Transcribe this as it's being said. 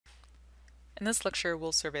In this lecture,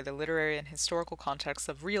 we'll survey the literary and historical context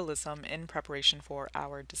of realism in preparation for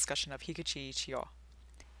our discussion of Higuchi Ichiyo.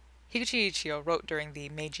 Higuchi Ichiyo wrote during the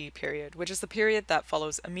Meiji period, which is the period that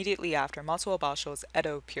follows immediately after Matsuo Basho's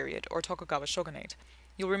Edo period, or Tokugawa shogunate.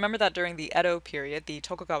 You'll remember that during the Edo period, the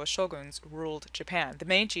Tokugawa shoguns ruled Japan. The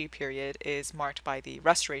Meiji period is marked by the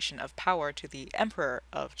restoration of power to the Emperor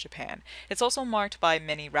of Japan. It's also marked by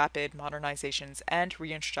many rapid modernizations and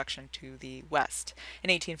reintroduction to the West. In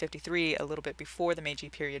 1853, a little bit before the Meiji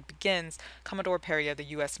period begins, Commodore Perry of the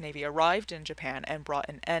U.S. Navy arrived in Japan and brought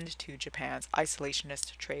an end to Japan's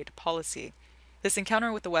isolationist trade policy. This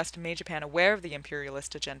encounter with the West made Japan aware of the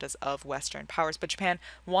imperialist agendas of Western powers, but Japan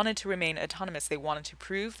wanted to remain autonomous. They wanted to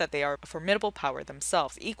prove that they are a formidable power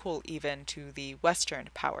themselves, equal even to the Western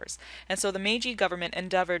powers. And so the Meiji government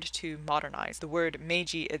endeavored to modernize. The word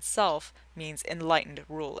Meiji itself means enlightened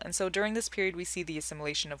rule. And so during this period, we see the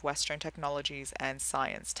assimilation of Western technologies and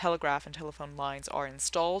science. Telegraph and telephone lines are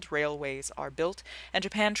installed, railways are built, and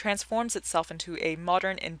Japan transforms itself into a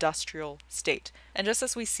modern industrial state. And just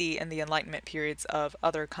as we see in the Enlightenment periods of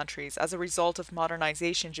other countries, as a result of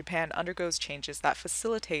modernization, Japan undergoes changes that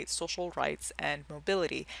facilitate social rights and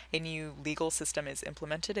mobility. A new legal system is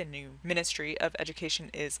implemented, a new Ministry of Education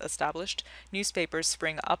is established, newspapers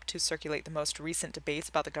spring up to circulate the most recent debates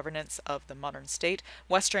about the governance of the modern state.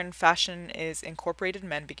 Western fashion is incorporated,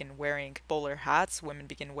 men begin wearing bowler hats, women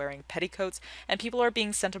begin wearing petticoats, and people are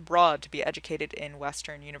being sent abroad to be educated in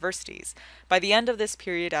Western universities. By the end of this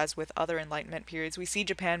period, as with other Enlightenment periods, we see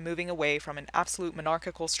Japan moving away from an absolute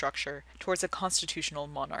monarchical structure towards a constitutional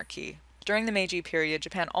monarchy. During the Meiji period,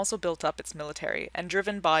 Japan also built up its military, and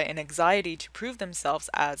driven by an anxiety to prove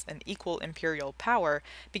themselves as an equal imperial power,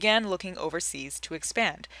 began looking overseas to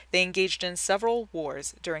expand. They engaged in several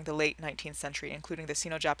wars during the late 19th century, including the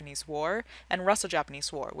Sino-Japanese War and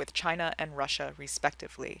Russo-Japanese War with China and Russia,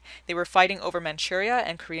 respectively. They were fighting over Manchuria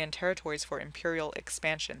and Korean territories for imperial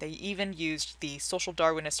expansion. They even used the social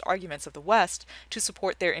Darwinist arguments of the West to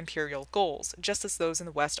support their imperial goals, just as those in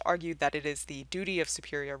the West argued that it is the duty of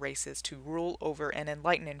superior races to rule over and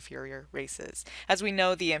enlighten inferior races. As we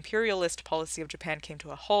know, the imperialist policy of Japan came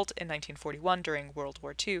to a halt in 1941 during World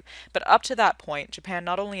War II, but up to that point, Japan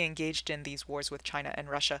not only engaged in these wars with China and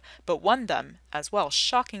Russia, but won them as well,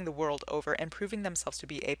 shocking the world over and proving themselves to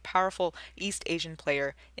be a powerful East Asian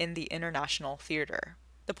player in the international theater.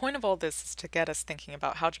 The point of all this is to get us thinking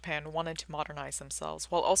about how Japan wanted to modernize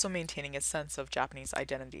themselves while also maintaining a sense of Japanese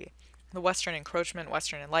identity. The Western encroachment,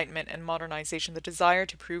 Western enlightenment, and modernization, the desire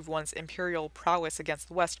to prove one's imperial prowess against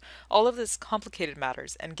the West, all of this complicated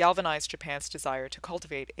matters and galvanized Japan's desire to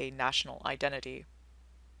cultivate a national identity.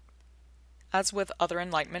 As with other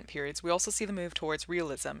Enlightenment periods, we also see the move towards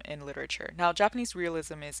realism in literature. Now, Japanese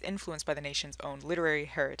realism is influenced by the nation's own literary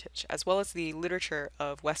heritage, as well as the literature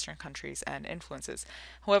of Western countries and influences.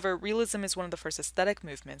 However, realism is one of the first aesthetic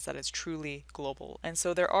movements that is truly global, and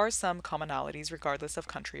so there are some commonalities regardless of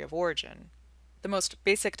country of origin. The most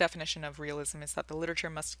basic definition of realism is that the literature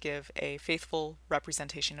must give a faithful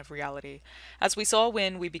representation of reality. As we saw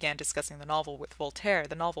when we began discussing the novel with Voltaire,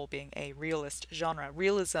 the novel being a realist genre,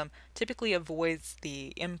 realism typically avoids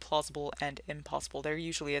the implausible and impossible. There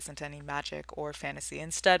usually isn't any magic or fantasy.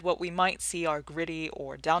 Instead, what we might see are gritty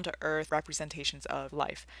or down-to-earth representations of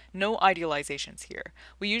life. No idealizations here.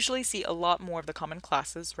 We usually see a lot more of the common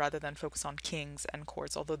classes rather than focus on kings and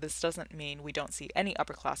courts, although this doesn't mean we don't see any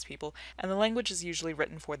upper-class people, and the language is usually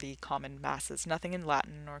written for the common masses, nothing in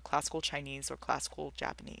Latin or classical Chinese or classical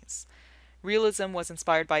Japanese. Realism was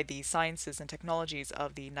inspired by the sciences and technologies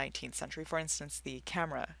of the 19th century. For instance, the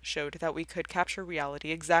camera showed that we could capture reality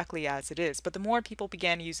exactly as it is, but the more people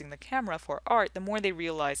began using the camera for art, the more they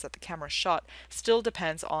realized that the camera shot still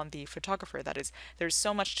depends on the photographer. That is, there's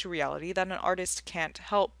so much to reality that an artist can't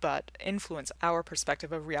help but influence our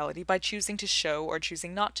perspective of reality by choosing to show or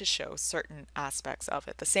choosing not to show certain aspects of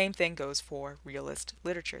it. The same thing goes for realist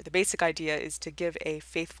literature. The basic idea is to give a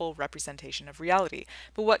faithful representation of reality,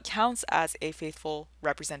 but what counts as a faithful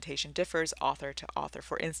representation differs author to author.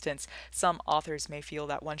 For instance, some authors may feel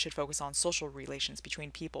that one should focus on social relations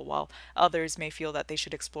between people, while others may feel that they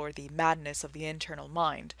should explore the madness of the internal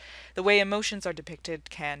mind. The way emotions are depicted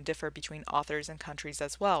can differ between authors and countries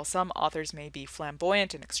as well. Some authors may be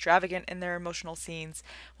flamboyant and extravagant in their emotional scenes,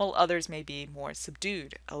 while others may be more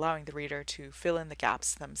subdued, allowing the reader to fill in the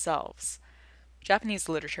gaps themselves. Japanese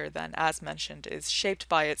literature, then, as mentioned, is shaped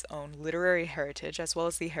by its own literary heritage as well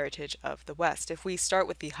as the heritage of the West. If we start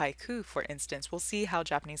with the haiku, for instance, we'll see how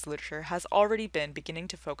Japanese literature has already been beginning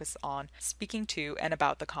to focus on speaking to and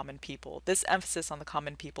about the common people. This emphasis on the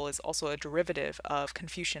common people is also a derivative of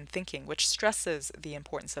Confucian thinking, which stresses the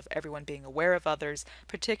importance of everyone being aware of others,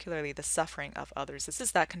 particularly the suffering of others. This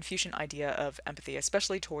is that Confucian idea of empathy,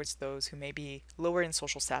 especially towards those who may be lower in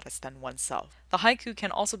social status than oneself. The haiku can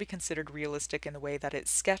also be considered realistic in the way that it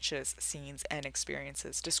sketches scenes and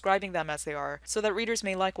experiences, describing them as they are, so that readers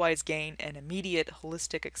may likewise gain an immediate,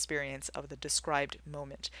 holistic experience of the described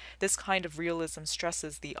moment. This kind of realism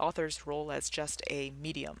stresses the author's role as just a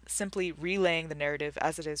medium, simply relaying the narrative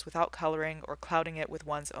as it is without coloring or clouding it with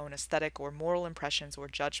one's own aesthetic or moral impressions or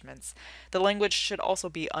judgments. The language should also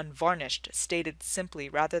be unvarnished, stated simply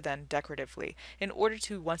rather than decoratively, in order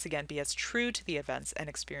to once again be as true to the events and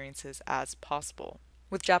experiences as possible.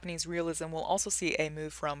 With Japanese realism, we'll also see a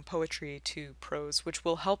move from poetry to prose, which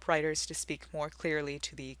will help writers to speak more clearly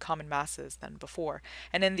to the common masses than before.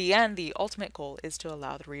 And in the end, the ultimate goal is to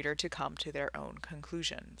allow the reader to come to their own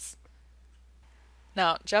conclusions.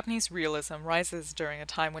 Now, Japanese realism rises during a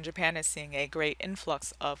time when Japan is seeing a great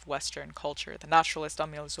influx of Western culture. The naturalist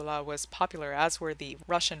Émile Zola was popular, as were the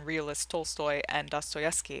Russian realists Tolstoy and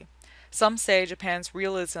Dostoevsky. Some say Japan's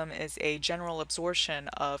realism is a general absorption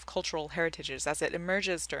of cultural heritages as it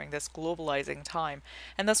emerges during this globalizing time,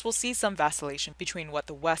 and thus we'll see some vacillation between what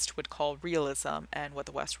the West would call realism and what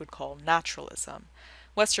the West would call naturalism.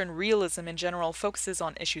 Western realism in general focuses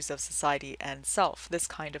on issues of society and self. This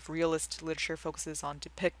kind of realist literature focuses on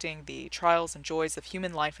depicting the trials and joys of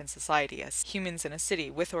human life in society as humans in a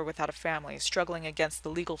city, with or without a family, struggling against the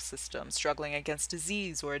legal system, struggling against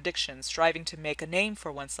disease or addiction, striving to make a name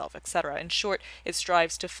for oneself, etc. In short, it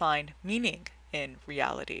strives to find meaning in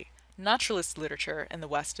reality. Naturalist literature in the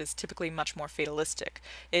West is typically much more fatalistic.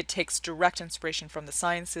 It takes direct inspiration from the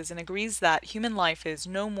sciences and agrees that human life is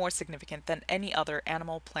no more significant than any other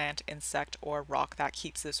animal, plant, insect, or rock that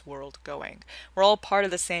keeps this world going. We're all part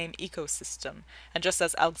of the same ecosystem, and just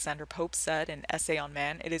as Alexander Pope said in Essay on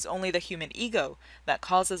Man, it is only the human ego that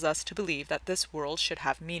causes us to believe that this world should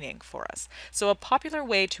have meaning for us. So a popular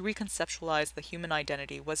way to reconceptualize the human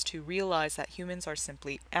identity was to realize that humans are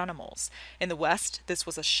simply animals. In the West, this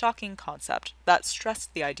was a shocking concept that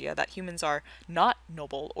stressed the idea that humans are not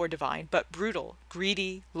noble or divine, but brutal,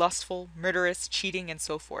 greedy, lustful, murderous, cheating, and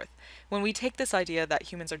so forth. When we take this idea that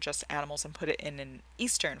humans are just animals and put it in an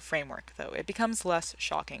Eastern framework, though, it becomes less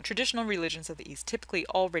shocking. Traditional religions of the East typically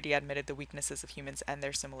already admitted the weaknesses of humans and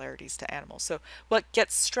their similarities to animals. So what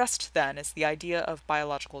gets stressed then is the idea of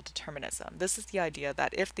biological determinism. This is the idea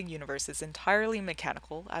that if the universe is entirely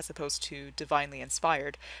mechanical, as opposed to divinely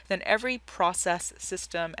inspired, then every process,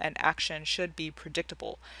 system, and action should be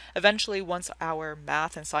predictable. Eventually, once our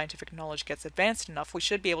math and scientific knowledge gets advanced enough, we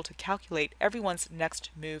should be able to calculate everyone's next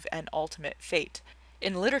move and ultimate fate.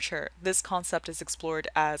 In literature, this concept is explored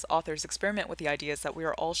as authors experiment with the ideas that we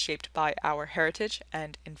are all shaped by our heritage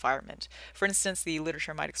and environment. For instance, the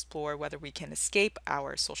literature might explore whether we can escape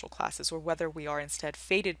our social classes or whether we are instead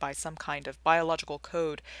fated by some kind of biological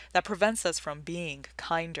code that prevents us from being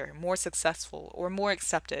kinder, more successful, or more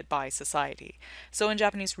accepted by society. So in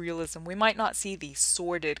Japanese realism, we might not see the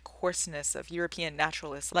sordid coarseness of European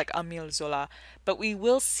naturalists like Émile Zola, but we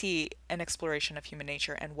will see an exploration of human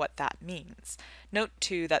nature and what that means. Note,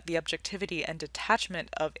 too, that the objectivity and detachment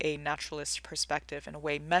of a naturalist perspective in a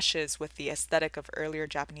way meshes with the aesthetic of earlier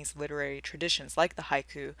Japanese literary traditions like the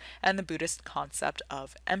haiku and the Buddhist concept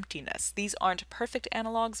of emptiness. These aren't perfect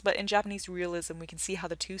analogues, but in Japanese realism we can see how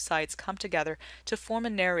the two sides come together to form a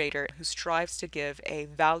narrator who strives to give a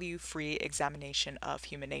value-free examination of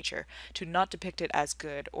human nature, to not depict it as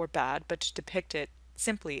good or bad, but to depict it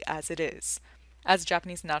simply as it is. As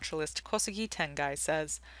Japanese naturalist Kosugi Tengai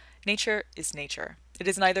says, "Nature is nature. It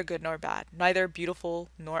is neither good nor bad, neither beautiful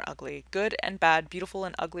nor ugly. Good and bad, beautiful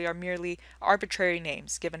and ugly are merely arbitrary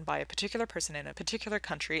names given by a particular person in a particular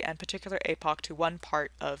country and particular epoch to one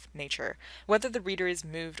part of nature. Whether the reader is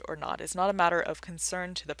moved or not is not a matter of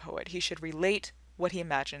concern to the poet. He should relate what he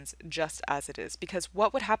imagines just as it is, because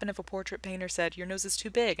what would happen if a portrait painter said, 'Your nose is too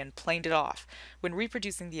big,' and planed it off? When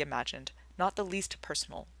reproducing the imagined, not the least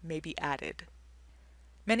personal may be added."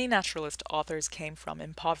 Many naturalist authors came from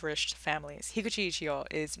impoverished families. Higuchi Ichiyo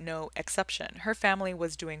is no exception. Her family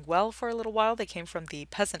was doing well for a little while. They came from the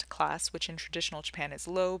peasant class, which in traditional Japan is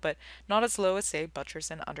low, but not as low as, say,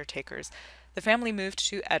 butchers and undertakers. The family moved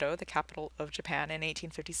to Edo, the capital of Japan, in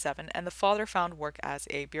 1857, and the father found work as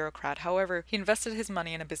a bureaucrat. However, he invested his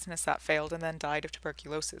money in a business that failed and then died of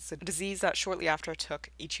tuberculosis, a disease that shortly after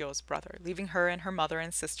took Ichiyo's brother, leaving her and her mother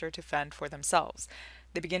and sister to fend for themselves.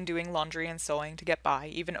 They began doing laundry and sewing to get by,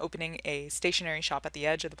 even opening a stationery shop at the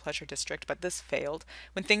edge of the pleasure district, but this failed.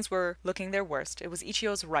 When things were looking their worst, it was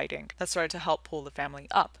Ichiyo's writing that started to help pull the family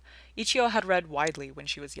up. Ichiyo had read widely when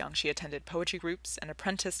she was young. She attended poetry groups and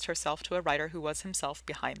apprenticed herself to a writer who was himself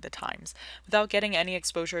behind the times. Without getting any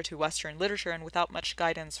exposure to Western literature and without much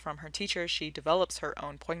guidance from her teacher, she develops her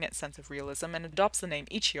own poignant sense of realism and adopts the name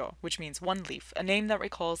Ichiyo, which means one leaf, a name that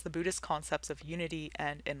recalls the Buddhist concepts of unity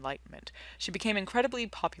and enlightenment. She became incredibly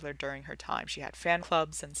popular during her time. She had fan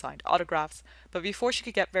clubs and signed autographs, but before she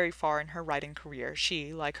could get very far in her writing career,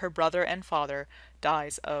 she, like her brother and father,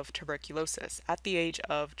 dies of tuberculosis at the age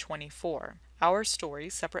of 24. Our Story,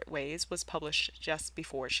 Separate Ways was published just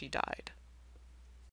before she died.